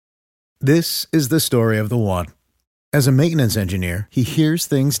This is the story of the one. As a maintenance engineer, he hears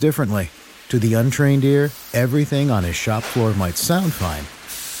things differently. To the untrained ear, everything on his shop floor might sound fine,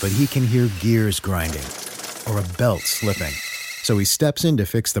 but he can hear gears grinding or a belt slipping. So he steps in to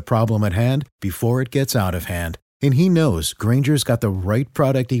fix the problem at hand before it gets out of hand. And he knows Grainger's got the right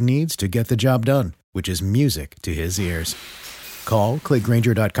product he needs to get the job done, which is music to his ears. Call, click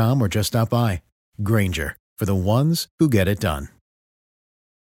Grainger.com, or just stop by. Grainger, for the ones who get it done.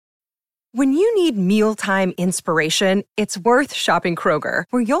 When you need mealtime inspiration, it's worth shopping Kroger,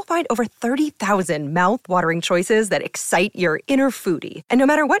 where you'll find over 30,000 mouth-watering choices that excite your inner foodie. And no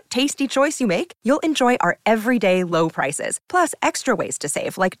matter what tasty choice you make, you'll enjoy our everyday low prices, plus extra ways to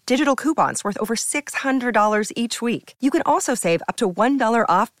save, like digital coupons worth over $600 each week. You can also save up to $1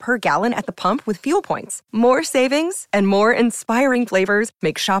 off per gallon at the pump with fuel points. More savings and more inspiring flavors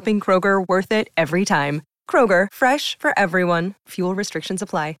make shopping Kroger worth it every time. Kroger, fresh for everyone. Fuel restrictions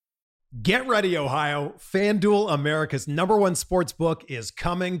apply. Get ready, Ohio. FanDuel, America's #1 sportsbook, is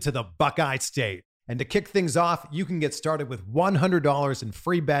coming to the Buckeye State. And to kick things off, you can get started with $100 in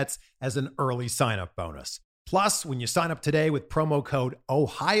free bets as an early sign-up bonus. Plus, when you sign up today with promo code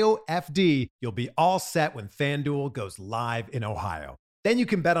OhioFD, you'll be all set when FanDuel goes live in Ohio. Then you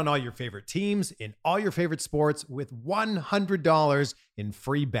can bet on all your favorite teams in all your favorite sports with $100 in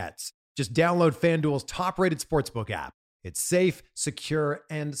free bets. Just download FanDuel's top-rated sportsbook app. It's safe, secure,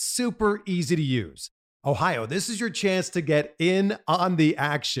 and super easy to use. Ohio, this is your chance to get in on the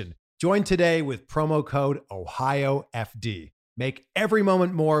action. Join today with promo code OhioFD. Make every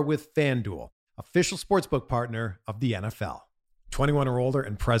moment more with FanDuel, official sportsbook partner of the NFL. 21 or older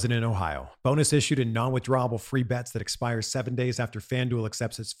and present in Ohio. Bonus issued in non-withdrawable free bets that expire 7 days after FanDuel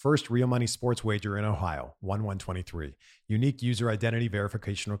accepts its first real money sports wager in Ohio, 1/1/23. Unique user identity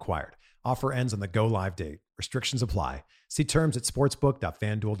verification required. Offer ends on the go live date. Restrictions apply. See terms at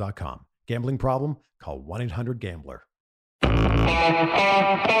sportsbook.fanduel.com. Gambling problem? Call 1-800-GAMBLER.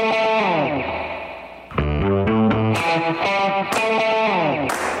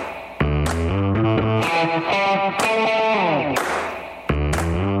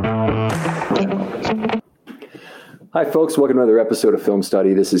 Hi, folks. Welcome to another episode of Film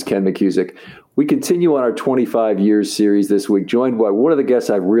Study. This is Ken McCusick. We continue on our 25 years series this week, joined by one of the guests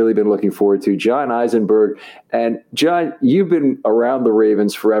I've really been looking forward to, John Eisenberg. And John, you've been around the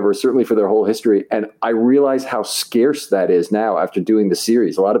Ravens forever, certainly for their whole history. And I realize how scarce that is now after doing the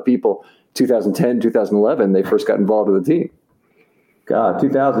series. A lot of people, 2010, 2011, they first got involved with the team. God,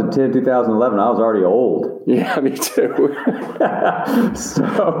 2010, 2011, I was already old. Yeah, me too.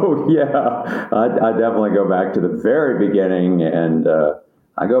 So, yeah, I definitely go back to the very beginning, and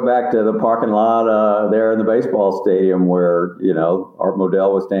I go back to the parking lot there in the baseball stadium where, you know, Art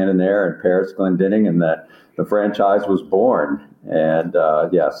Modell was standing there and Paris Glendening, and the franchise was born. And,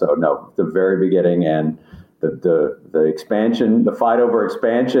 the very beginning, and the expansion, the fight over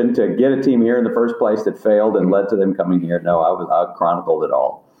expansion to get a team here in the first place that failed and led to them coming here. No, I chronicled it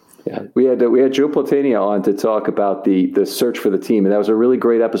all. Yeah, we had Joe Platania on to talk about the search for the team, and that was a really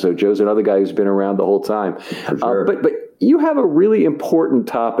great episode. Joe's another guy who's been around the whole time. For sure. But you have a really important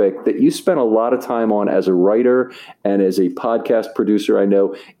topic that you spent a lot of time on as a writer and as a podcast producer, I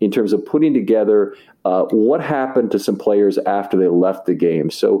know, in terms of putting together what happened to some players after they left the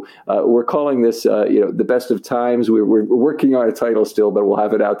game. So we're calling this, the best of times. We're working on a title still, but we'll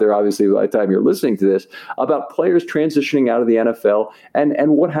have it out there, obviously, by the time you're listening to this, about players transitioning out of the NFL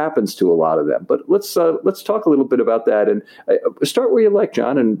and what happens to a lot of them. But let's talk a little bit about that. And start where you like,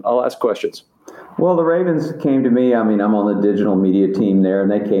 John, and I'll ask questions. Well, the Ravens came to me. I mean, I'm on the digital media team there, and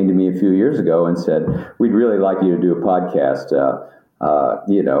they came to me a few years ago and said, "We'd really like you to do a podcast.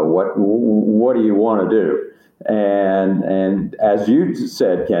 What do you want to do?" And as you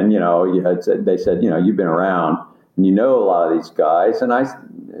said, Ken, they said, you've been around and you know a lot of these guys, and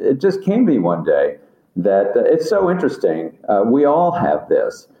it just came to me one day that it's so interesting. We all have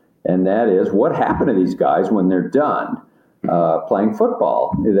this, and that is what happened to these guys when they're done playing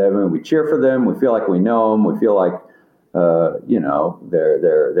football. I mean, we cheer for them. We feel like we know them. We feel like, they're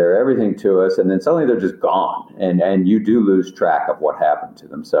everything to us. And then suddenly they're just gone. And you do lose track of what happened to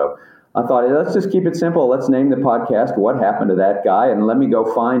them. So I thought, let's just keep it simple. Let's name the podcast What Happened to That Guy? And let me go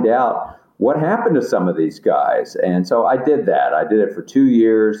find out what happened to some of these guys. And so I did that. I did it for 2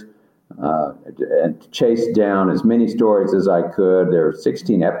 years and chased down as many stories as I could. There were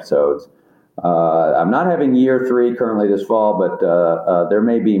 16 episodes. I'm not having year 3 currently this fall, but there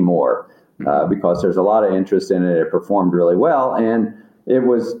may be more because there's a lot of interest in it. It performed really well, and it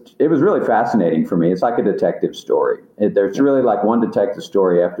was really fascinating for me. It's like a detective story. There's really like one detective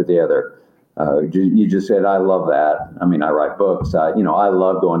story after the other. You just said, I love that. I mean, I write books. I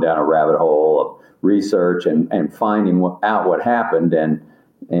love going down a rabbit hole of research and finding out what happened. And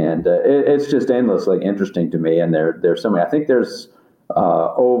it's just endlessly interesting to me. And there's so many. I think there's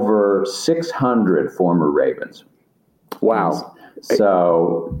over 600 former Ravens. Wow.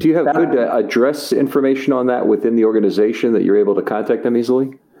 So do you have good address information on that within the organization that you're able to contact them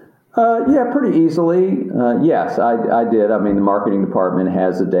easily? Yeah, pretty easily. Yes, I did. I mean, the marketing department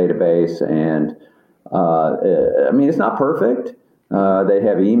has a database, and I mean, it's not perfect. They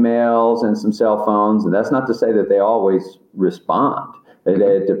have emails and some cell phones, and that's not to say that they always respond.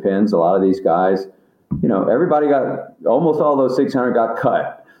 It depends. A lot of these guys, almost all those 600 got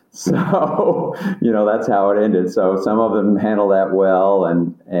cut. So, that's how it ended. So some of them handle that well,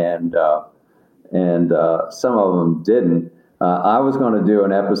 and some of them didn't. I was going to do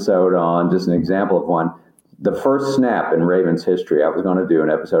an episode on, just an example of one, the first snap in Ravens history. I was going to do an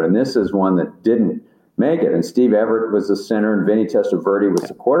episode, and this is one that didn't make it. And Steve Everett was the center, and Vinny Testaverde was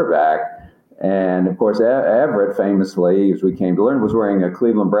the quarterback. And, of course, Everett famously, as we came to learn, was wearing a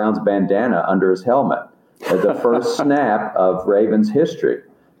Cleveland Browns bandana under his helmet at the first snap of Ravens history.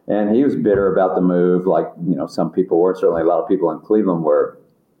 And he was bitter about the move, like, some people were. Certainly a lot of people in Cleveland were.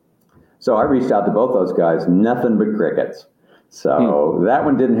 So I reached out to both those guys, nothing but crickets. So that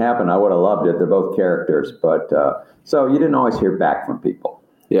one didn't happen. I would have loved it. They're both characters. But so you didn't always hear back from people.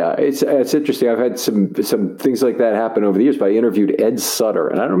 Yeah, it's interesting. I've had some things like that happen over the years, but I interviewed Ed Sutter.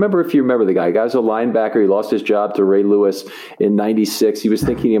 And I don't remember if you remember the guy. The guy was a linebacker. He lost his job to Ray Lewis in '96. He was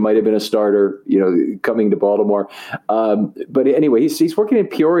thinking he might have been a starter, coming to Baltimore. But anyway, he's working in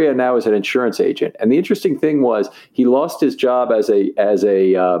Peoria now as an insurance agent. And the interesting thing was he lost his job as a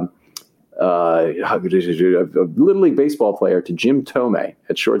Little League baseball player to Jim Tomei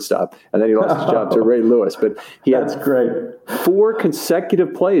at shortstop, and then he lost his job to Ray Lewis. But That's great. 4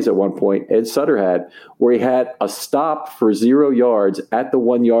 consecutive plays at one point, Ed Sutter had, where he had a stop for 0 yards at the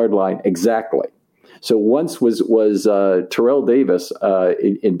 1 yard line exactly. So once was Terrell Davis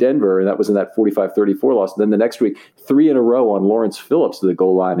in Denver, and that was in that 45-34 loss. And then the next week, 3 in a row on Lawrence Phillips to the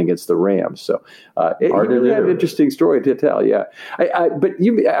goal line against the Rams. So he really had an interesting story to tell. Yeah, but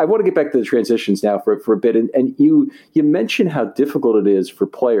I want to get back to the transitions now for a bit. And you mentioned how difficult it is for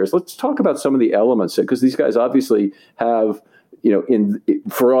players. Let's talk about some of the elements, because these guys obviously have.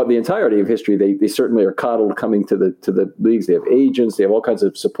 For all the entirety of history, they certainly are coddled coming to the leagues. They have agents, they have all kinds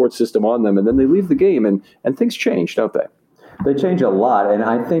of support system on them, and then they leave the game, and things change, don't they? They change a lot, and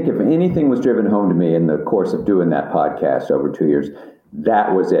I think if anything was driven home to me in the course of doing that podcast over 2 years,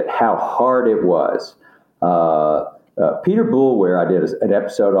 that was it. How hard it was. Peter Boulware, I did an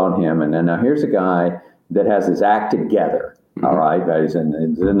episode on him, and now here's a guy that has his act together. Mm-hmm. All right, he's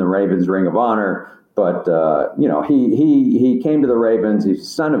in the Ravens Ring of Honor. But, he came to the Ravens. He's the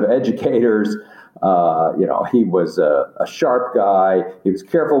son of educators. He was a sharp guy. He was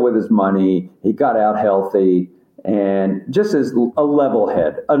careful with his money. He got out healthy and just as a level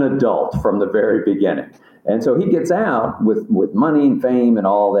head, an adult from the very beginning. And so he gets out with money and fame and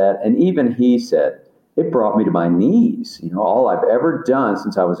all that. And even he said, it brought me to my knees. All I've ever done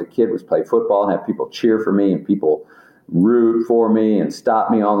since I was a kid was play football and have people cheer for me and people root for me and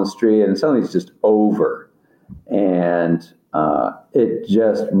stop me on the street, and suddenly it's just over. And it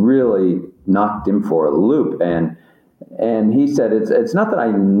just really knocked him for a loop. And he said, it's not that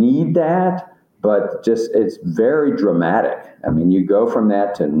I need that, but just it's very dramatic. I mean, you go from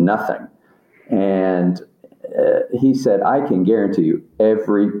that to nothing. And he said, I can guarantee you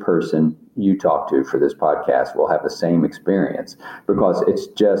every person you talk to for this podcast will have the same experience, because it's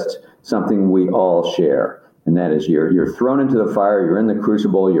just something we all share. And that is you're thrown into the fire, you're in the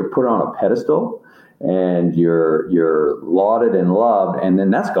crucible, you're put on a pedestal, and you're lauded and loved, and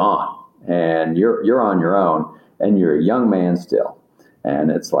then that's gone. And you're on your own, and you're a young man still. And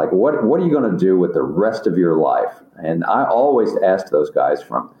it's like, what are you going to do with the rest of your life? And I always ask those guys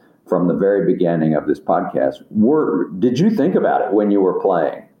from the very beginning of this podcast, did you think about it when you were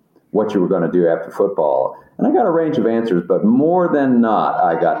playing, what you were going to do after football? And I got a range of answers, but more than not,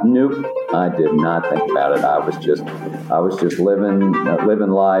 I got, nope, I did not think about it. I was just living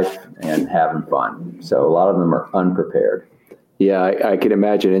life and having fun. So a lot of them are unprepared. Yeah, I can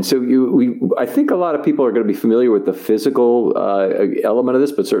imagine. And so I think a lot of people are going to be familiar with the physical element of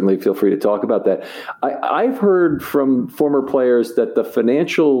this, but certainly feel free to talk about that. I've heard from former players that the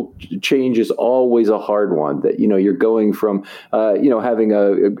financial change is always a hard one, that, you're going from, having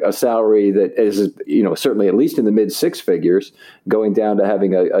a salary that is, certainly at least in the mid 6 figures, going down to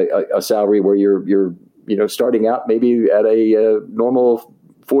having a salary where you're starting out maybe at a normal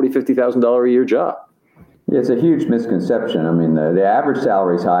 $40,000-$50,000 a year job. Yeah, it's a huge misconception. I mean, the average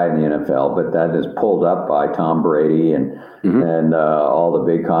salary is high in the NFL, but that is pulled up by Tom Brady and all the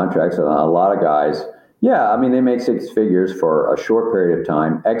big contracts. And a lot of guys, yeah, I mean, they make six figures for a short period of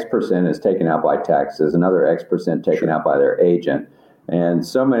time. X percent is taken out by taxes, another X percent taken out by their agent. And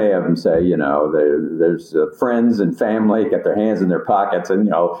so many of them say, there's friends and family get their hands in their pockets, and,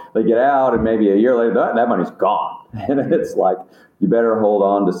 they get out, and maybe a year later, that money's gone. And it's like, you better hold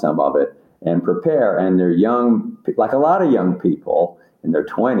on to some of it and prepare. And they're young, like a lot of young people in their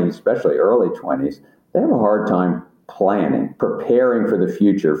 20s, especially early 20s, they have a hard time planning, preparing for the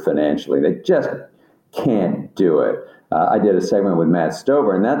future financially. They just can't do it. I did a segment with Matt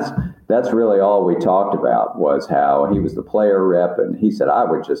Stover, and that's really all we talked about, was how he was the player rep, and he said, I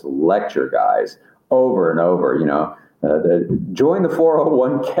would just lecture guys over and over, join the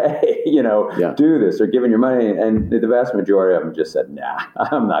 401k, do this, or giving your money. And the vast majority of them just said, nah,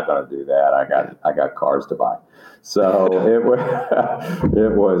 I'm not going to do that. I got cars to buy. So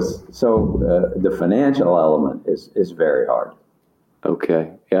the financial element is very hard.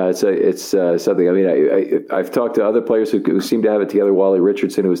 Okay. Yeah, it's something. I mean, I've talked to other players who seem to have it together. Wally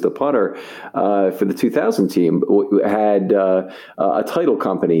Richardson, who was the punter for the 2000 team, had a title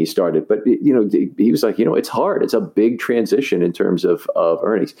company he started. But, he was like, it's hard. It's a big transition in terms of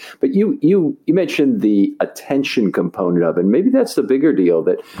earnings. But you mentioned the attention component of it. And maybe that's the bigger deal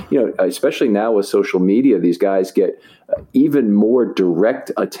that, especially now with social media, these guys get even more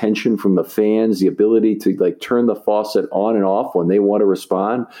direct attention from the fans, the ability to turn the faucet on and off when they want to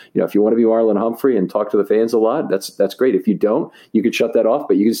respond. If you want to be Marlon Humphrey and talk to the fans a lot, that's great. If you don't, you could shut that off,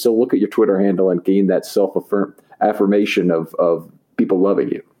 but you can still look at your Twitter handle and gain that affirmation of people loving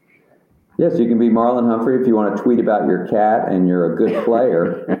you. Yes, you can be Marlon Humphrey if you want to tweet about your cat and you're a good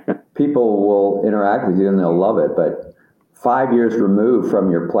player. People will interact with you and they'll love it. But 5 years removed from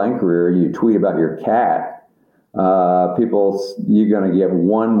your playing career, you tweet about your cat, you're going to get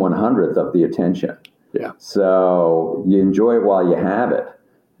 1/100th of the attention. Yeah. So you enjoy it while you have it.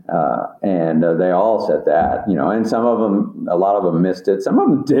 And they all said that, and some of them, a lot of them missed it. Some of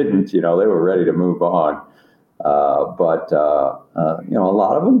them didn't, they were ready to move on. But a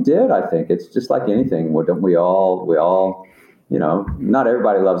lot of them did, I think. It's just like anything. We all, not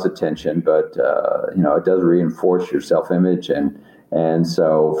everybody loves attention, but, it does reinforce your self-image. And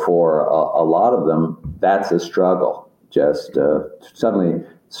so for a lot of them, that's a struggle. Just suddenly,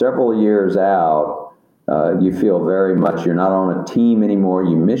 several years out, you feel very much you're not on a team anymore.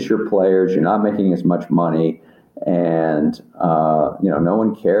 You miss your players. You're not making as much money, and no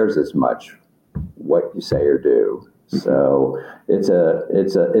one cares as much what you say or do. So it's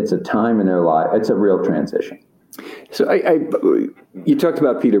a time in their life. It's a real transition. So you talked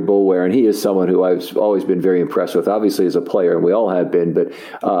about Peter Boulware, and he is someone who I've always been very impressed with, obviously as a player, and we all have been. But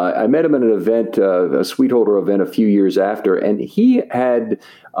I met him at an event, a Sweetholder event a few years after, and he had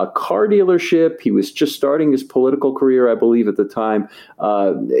a car dealership. He was just starting his political career, I believe, at the time.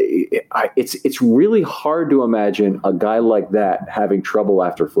 It's really hard to imagine a guy like that having trouble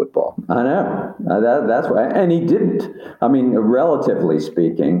after football. I know. That's why. And he didn't. I mean, relatively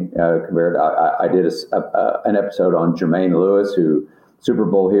speaking, compared, I did an episode on Jermaine Lewis, who Super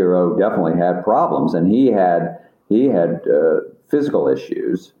Bowl hero, definitely had problems, and he had physical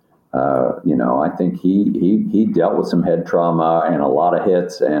issues. I think he dealt with some head trauma and a lot of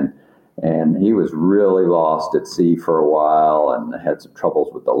hits, and he was really lost at sea for a while and had some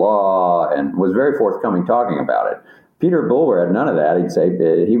troubles with the law and was very forthcoming talking about it. Peter Boulware had none of that. He'd say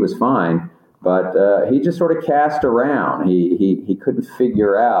he was fine, but he just sort of cast around. He couldn't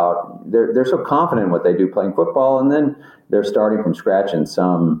figure out. They're so confident in what they do playing football, and then they're starting from scratch in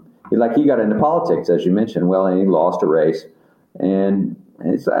some. He got into politics, as you mentioned. Well, and he lost a race, and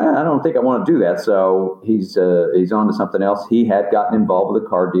he said, I don't think I want to do that. So he's on to something else. He had gotten involved with a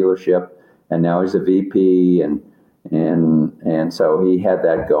car dealership, and now he's a VP, and so he had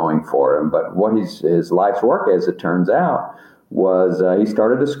that going for him. But what his life's work, as it turns out, was he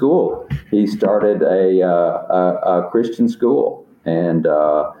started a school. He started a Christian school, and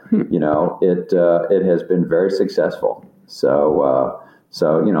it has been very successful. So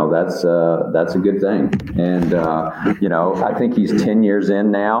that's a good thing. And I think he's 10 years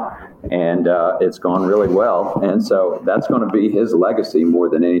in now, and it's gone really well. And so that's going to be his legacy more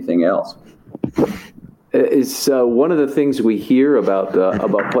than anything else. It's one of the things we hear about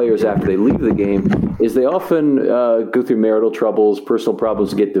players after they leave the game is they often go through marital troubles, personal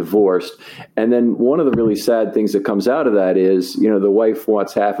problems, get divorced. And then one of the really sad things that comes out of that is, the wife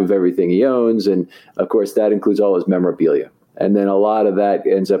wants half of everything he owns. And, of course, that includes all his memorabilia. And then a lot of that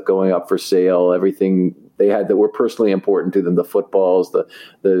ends up going up for sale. Everything they had that were personally important to them, the footballs,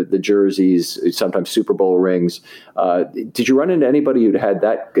 the jerseys, sometimes Super Bowl rings. Did you run into anybody who'd had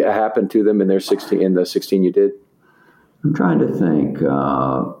that happen to them in the 16 you did? I'm trying to think.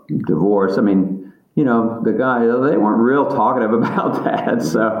 Divorce. I mean, the guy, they weren't real talkative about that,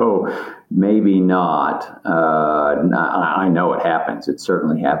 so maybe not. I know it happens. It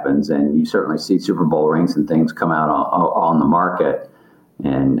certainly happens, and you certainly see Super Bowl rings and things come out on the market,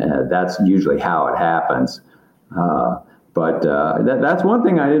 and that's usually how it happens. But that's one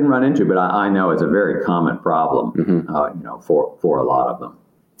thing I didn't run into, but I know it's a very common problem, for a lot of them.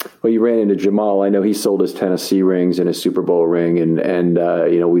 Well, you ran into Jamal. I know he sold his Tennessee rings and his Super Bowl ring, and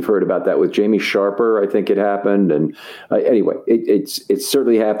we've heard about that with Jamie Sharper. I think it happened, and anyway, it's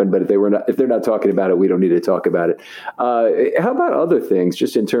certainly happened. But if they're not talking about it, we don't need to talk about it. How about other things,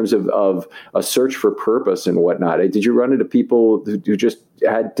 just in terms of a search for purpose and whatnot? Did you run into people who just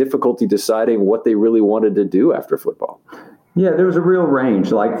had difficulty deciding what they really wanted to do after football? Yeah, there was a real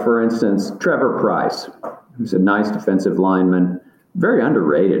range. Like, for instance, Trevor Pryce, who's a nice defensive lineman. Very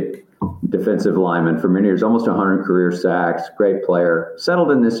underrated defensive lineman for many years, almost 100 career sacks, great player,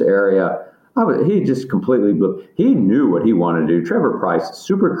 settled in this area. He just completely blew. He knew what he wanted to do. Trevor Pryce,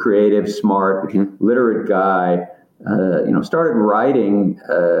 super creative, smart, literate guy.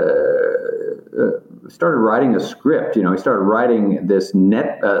 Started writing a script. He started writing this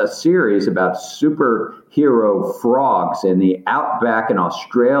series about superhero frogs in the outback in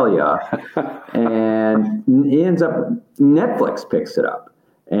Australia, and he ends up, Netflix picks it up,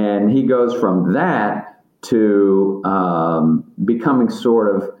 and he goes from that to becoming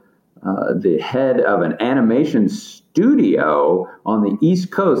sort of the head of an animation studio on the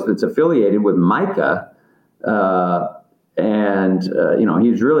East Coast that's affiliated with Micah.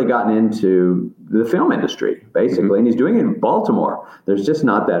 He's really gotten into the film industry, basically, and he's doing it in Baltimore. There's just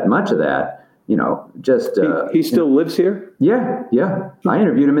not that much of that, He still lives here? Yeah. I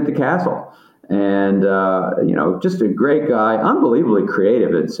interviewed him at the Castle, and, just a great guy, unbelievably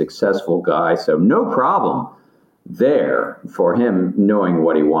creative and successful guy, so no problem there for him knowing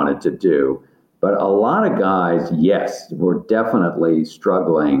what he wanted to do. But a lot of guys, yes, were definitely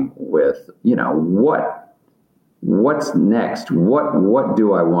struggling with, what's next? What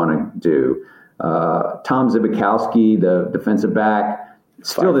do I want to do? Tom Zbikowski, the defensive back,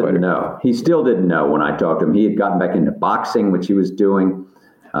 still didn't know. He still didn't know when I talked to him. He had gotten back into boxing, which he was doing,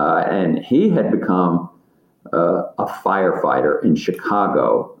 and he had become a firefighter in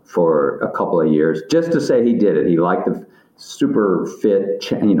Chicago for a couple of years, just to say he did it. He liked the super fit,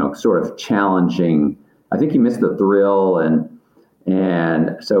 sort of challenging. I think he missed the thrill, and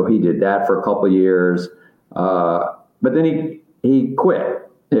so he did that for a couple of years. But then he quit.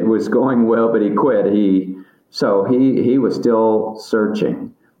 It was going well, but he quit. He was still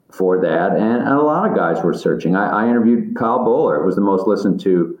searching for that, and a lot of guys were searching. I interviewed Kyle Bowler. It was the most listened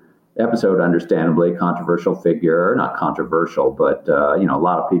to episode, understandably, controversial figure. Not controversial, but a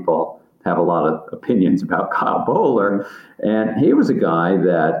lot of people have a lot of opinions about Kyle Bowler, and he was a guy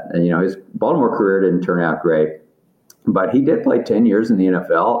that his Baltimore career didn't turn out great, but he did play 10 years in the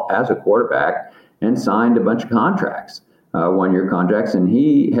NFL as a quarterback and signed a bunch of contracts, 1-year contracts, and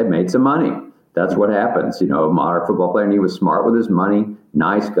he had made some money. That's what happens, a modern football player, and he was smart with his money,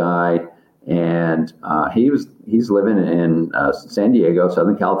 nice guy, and he's living in San Diego,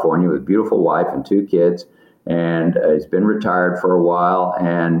 Southern California, with a beautiful wife and 2 kids, and he's been retired for a while,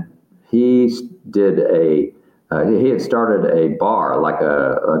 and he had started a bar, like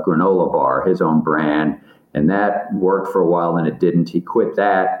a granola bar, his own brand, and that worked for a while, and it didn't. He quit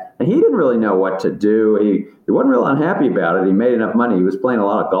that, and he didn't really know what to do. He wasn't real unhappy about it. He made enough money. He was playing a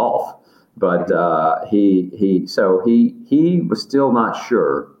lot of golf, but he was still not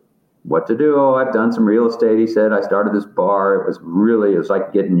sure what to do. Oh, I've done some real estate. He said, I started this bar. It was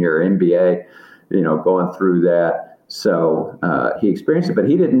like getting your MBA, going through that. So he experienced it, but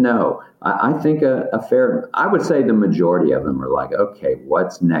he didn't know. I think I would say the majority of them are like, okay,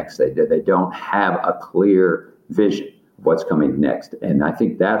 what's next? They don't have a clear vision of what's coming next. And I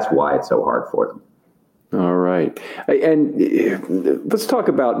think that's why it's so hard for them. All right. And let's talk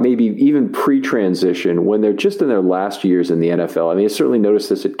about maybe even pre-transition, when they're just in their last years in the NFL. I mean, I certainly noticed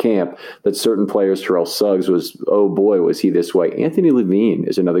this at camp, that certain players, Terrell Suggs was, oh boy, was he this way. Anthony Levine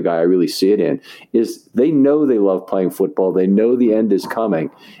is another guy I really see it in, is they know they love playing football. They know the end is coming,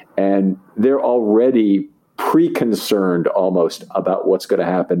 and they're already pre-concerned almost about what's going to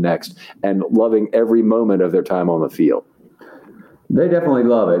happen next and loving every moment of their time on the field. They definitely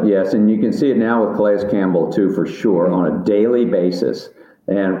love it, yes, and you can see it now with Calais Campbell, too, for sure, on a daily basis.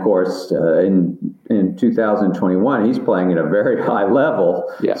 And, of course, in 2021, he's playing at a very high level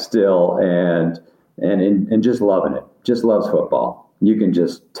still, and and just loving it, just loves football. You can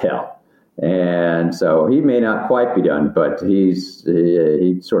just tell. And so he may not quite be done, but he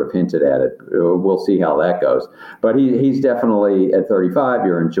sort of hinted at it. We'll see how that goes. But he's definitely at 35.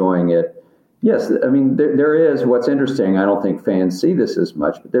 You're enjoying it. Yes, I mean, there is what's interesting. I don't think fans see this as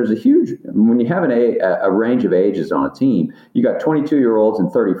much, but there's a huge, when you have a range of ages on a team, you got 22-year-olds and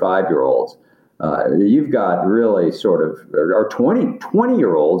 35-year-olds. You've got really sort of, or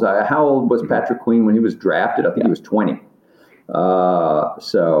 20-year-olds. How old was Patrick Queen when he was drafted? I think he was 20.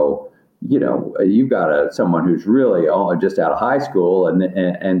 So, you've got someone who's really just out of high school,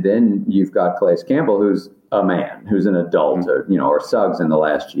 and then you've got Calais Campbell, who's a man, who's an adult, or Suggs in the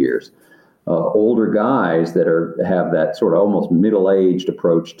last years. Older guys that have that sort of almost middle-aged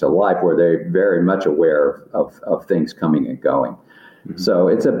approach to life, where they're very much aware of things coming and going. Mm-hmm. So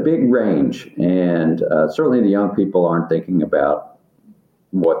it's a big range, and certainly the young people aren't thinking about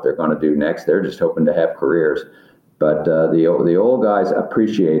what they're going to do next. They're just hoping to have careers. But the old guys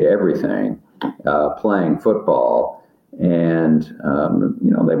appreciate everything, playing football, and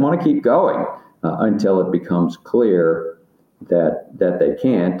they want to keep going until it becomes clear that they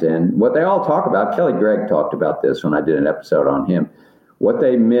can't. And what they all talk about, Kelly Gregg talked about this when I did an episode on him. What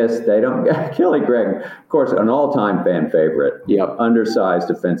they miss, they don't. Kelly Gregg, of course, an all-time fan favorite. Yep. Undersized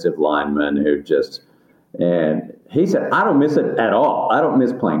defensive lineman who just. And he said, I don't miss it at all. I don't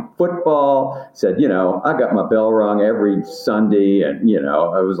miss playing football. Said, I got my bell rung every Sunday, and, it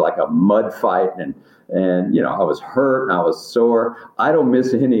was like a mud fight, and I was hurt and I was sore. I don't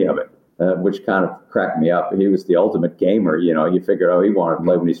miss any of it, which kind of cracked me up. He was the ultimate gamer. You figured, he wanted to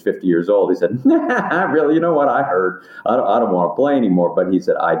play when he's 50 years old. He said, nah, really, you know what? I heard. I don't want to play anymore. But he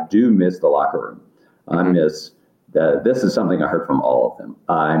said, I do miss the locker room. I miss this is something I heard from all of them.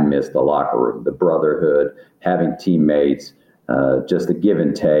 I miss the locker room, the brotherhood, having teammates, just the give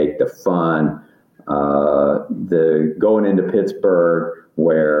and take, the fun, the going into Pittsburgh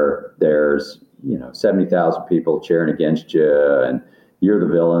where there's 70,000 people cheering against you and you're the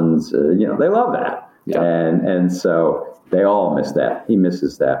villains. They love that, yeah. And so they all miss that. He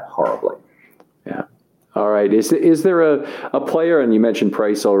misses that horribly. Yeah. All right. Is there a player, and you mentioned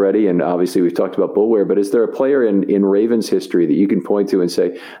Price already, and obviously we've talked about Boulware, but is there a player in Ravens history that you can point to and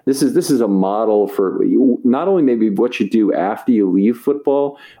say, this is a model for not only maybe what you do after you leave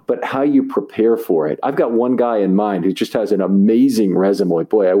football, but how you prepare for it? I've got one guy in mind who just has an amazing resume.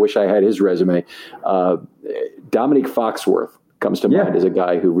 Boy, I wish I had his resume. Dominique Foxworth comes to mind as a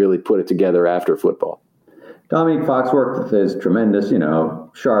guy who really put it together after football. Dominique Foxworth is tremendous,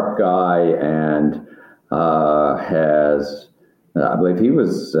 sharp guy, and has, I believe he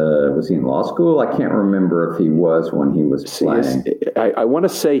was he in law school? I can't remember if he was when he was playing. I want to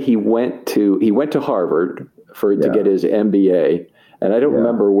say he went to Harvard to get his MBA, and I don't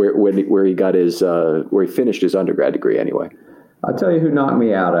remember where he got his where he finished his undergrad degree anyway. I'll tell you who knocked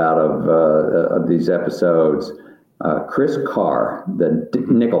me out of these episodes. Chris Carr, the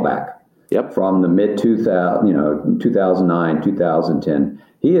Nickelback. Yep. From the mid 2009, 2010.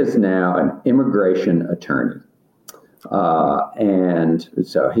 He is now an immigration attorney. And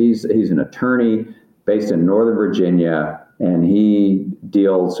so he's an attorney based in Northern Virginia, and he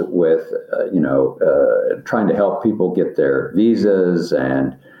deals with, trying to help people get their visas,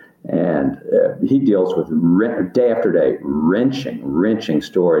 and he deals with day after day wrenching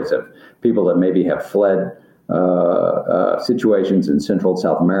stories of people that maybe have fled situations in Central and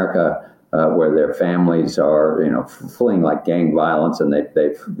South America, where their families are, fleeing like gang violence, and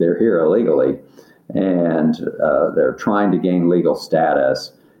they're here illegally, and they're trying to gain legal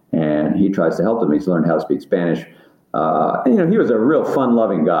status. And he tries to help them. He's learned how to speak Spanish. He was a real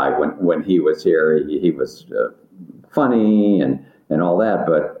fun-loving guy when he was here. He was funny and all that.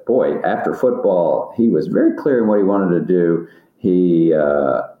 But boy, after football, he was very clear in what he wanted to do. He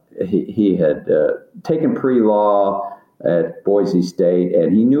had taken pre-law at Boise State,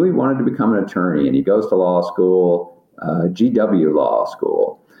 and he knew he wanted to become an attorney, and he goes to law school, GW Law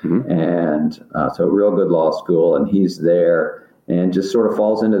School, and so a real good law school, and he's there and just sort of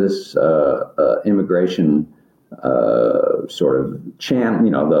falls into this immigration sort of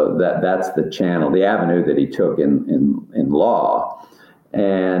channel, that's the channel, the avenue that he took in law.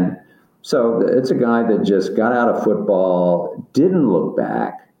 And so it's a guy that just got out of football, didn't look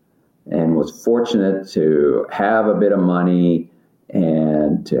back, and was fortunate to have a bit of money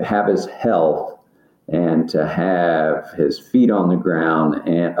and to have his health and to have his feet on the ground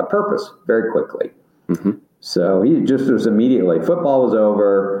and a purpose very quickly. Mm-hmm. So he just was immediately, football was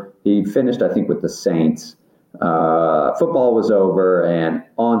over. He finished, I think, with the Saints. Football was over and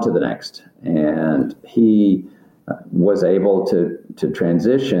on to the next. And he was able to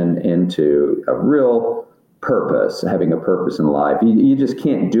transition into a real purpose, having a purpose in life. You just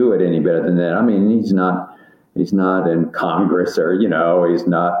can't do it any better than that. I mean, he's not in Congress, or he's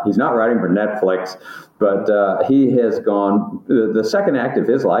not writing for Netflix, but he has gone. The second act of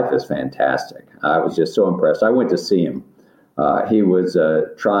his life is fantastic. I was just so impressed. I went to see him. He was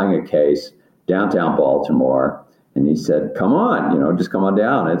trying a case downtown Baltimore, and he said, "Come on, just come on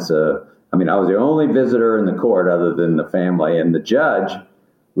down." I was the only visitor in the court other than the family, and the judge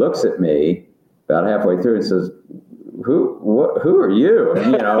looks at me about halfway through and says, Who are you?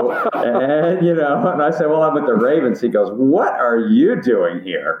 And I said, "Well, I'm with the Ravens." He goes, "What are you doing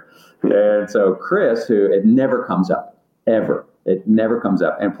here?" And so Chris, who it never comes up, ever. It never comes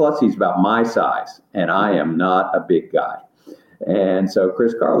up. And plus he's about my size, and I am not a big guy. And so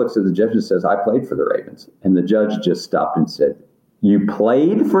Chris Carr looks at the judge and says, "I played for the Ravens." And the judge just stopped and said, "You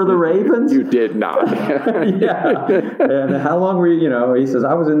played for the Ravens?" You did not. Yeah. And how long were you, he says,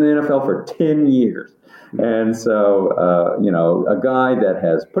 "I was in the NFL for 10 years. And so, a guy that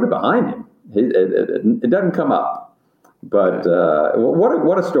has put it behind him, it doesn't come up. But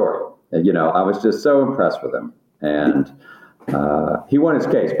what a story. I was just so impressed with him. And he won his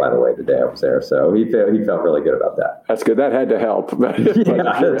case, by the way, the day I was there. So he felt really good about that. That's good. That had to help. I'm sure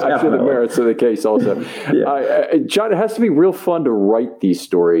the merits of the case also. Yeah. John, it has to be real fun to write these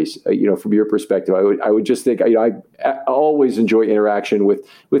stories, from your perspective. I would just think, I always enjoy interaction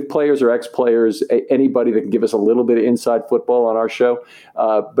with players or ex-players, anybody that can give us a little bit of inside football on our show.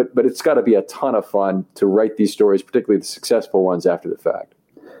 But it's got to be a ton of fun to write these stories, particularly the successful ones after the fact.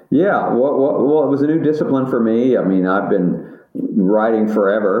 Yeah, well, it was a new discipline for me. I mean, I've been writing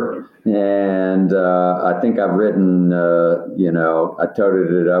forever, and I think I've written, I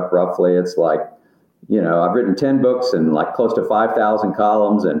totaled it up roughly. It's like, I've written 10 books and like close to 5,000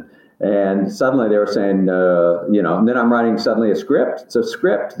 columns, and suddenly they were saying, and then I'm writing suddenly a script. It's a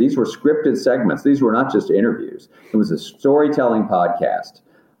script. These were scripted segments. These were not just interviews. It was a storytelling podcast.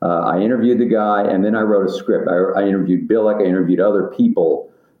 I interviewed the guy, and then I wrote a script. I interviewed Billick. I interviewed other people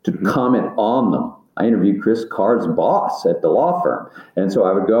to comment on them. I interviewed Chris Carr's boss at the law firm. And so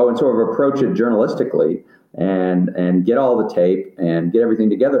I would go and sort of approach it journalistically and get all the tape and get everything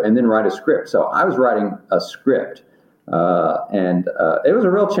together and then write a script. So I was writing a script, and it was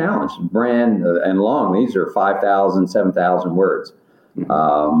a real challenge. Brand and long, these are 5,000, 7,000 words.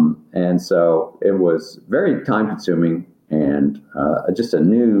 And so it was very time consuming and just a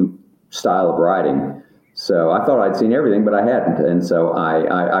new style of writing. So I thought I'd seen everything, but I hadn't. And so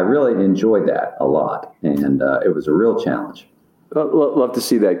I really enjoyed that a lot. And it was a real challenge. Love to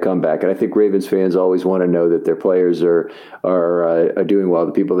see that come back. And I think Ravens fans always want to know that their players are doing well.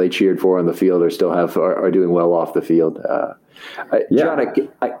 The people they cheered for on the field are doing well off the field. John,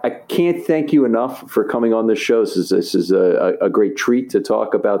 I can't thank you enough for coming on this show. This is a great treat to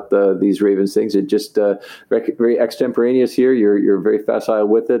talk about these Ravens things. It just very extemporaneous here. You're very facile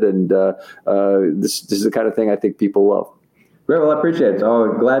with it, and this is the kind of thing I think people love. Great. Well, I appreciate it.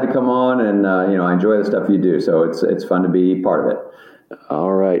 Oh, glad to come on, and I enjoy the stuff you do. So it's fun to be part of it.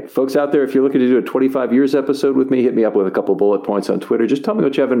 All right. Folks out there, if you're looking to do a 25 years episode with me, hit me up with a couple bullet points on Twitter. Just tell me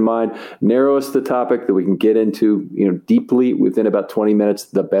what you have in mind. Narrow us the topic that we can get into deeply within about 20 minutes,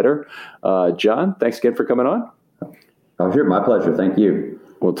 the better. John, thanks again for coming on. Oh, sure. My pleasure. Thank you.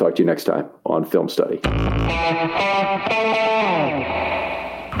 We'll talk to you next time on Film Study.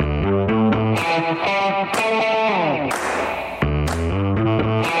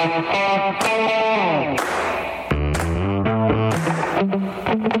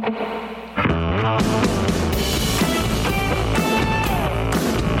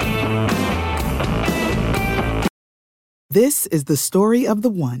 This is the story of the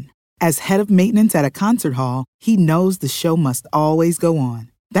one. As head of maintenance at a concert hall, he knows the show must always go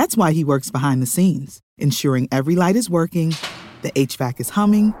on. That's why he works behind the scenes, ensuring every light is working, the HVAC is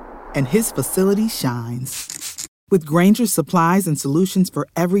humming, and his facility shines. With Grainger's supplies and solutions for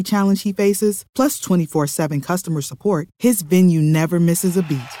every challenge he faces, plus 24/7 customer support, his venue never misses a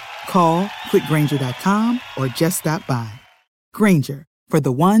beat. Call quickgrainger.com or just stop by. Grainger, for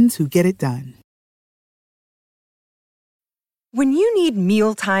the ones who get it done. When you need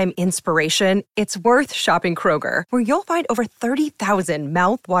mealtime inspiration, it's worth shopping Kroger, where you'll find over 30,000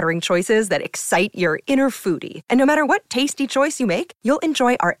 mouth-watering choices that excite your inner foodie. And no matter what tasty choice you make, you'll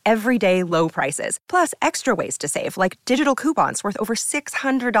enjoy our everyday low prices, plus extra ways to save, like digital coupons worth over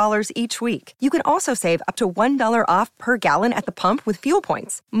 $600 each week. You can also save up to $1 off per gallon at the pump with fuel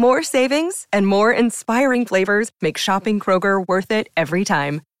points. More savings and more inspiring flavors make shopping Kroger worth it every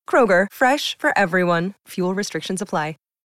time. Kroger, fresh for everyone. Fuel restrictions apply.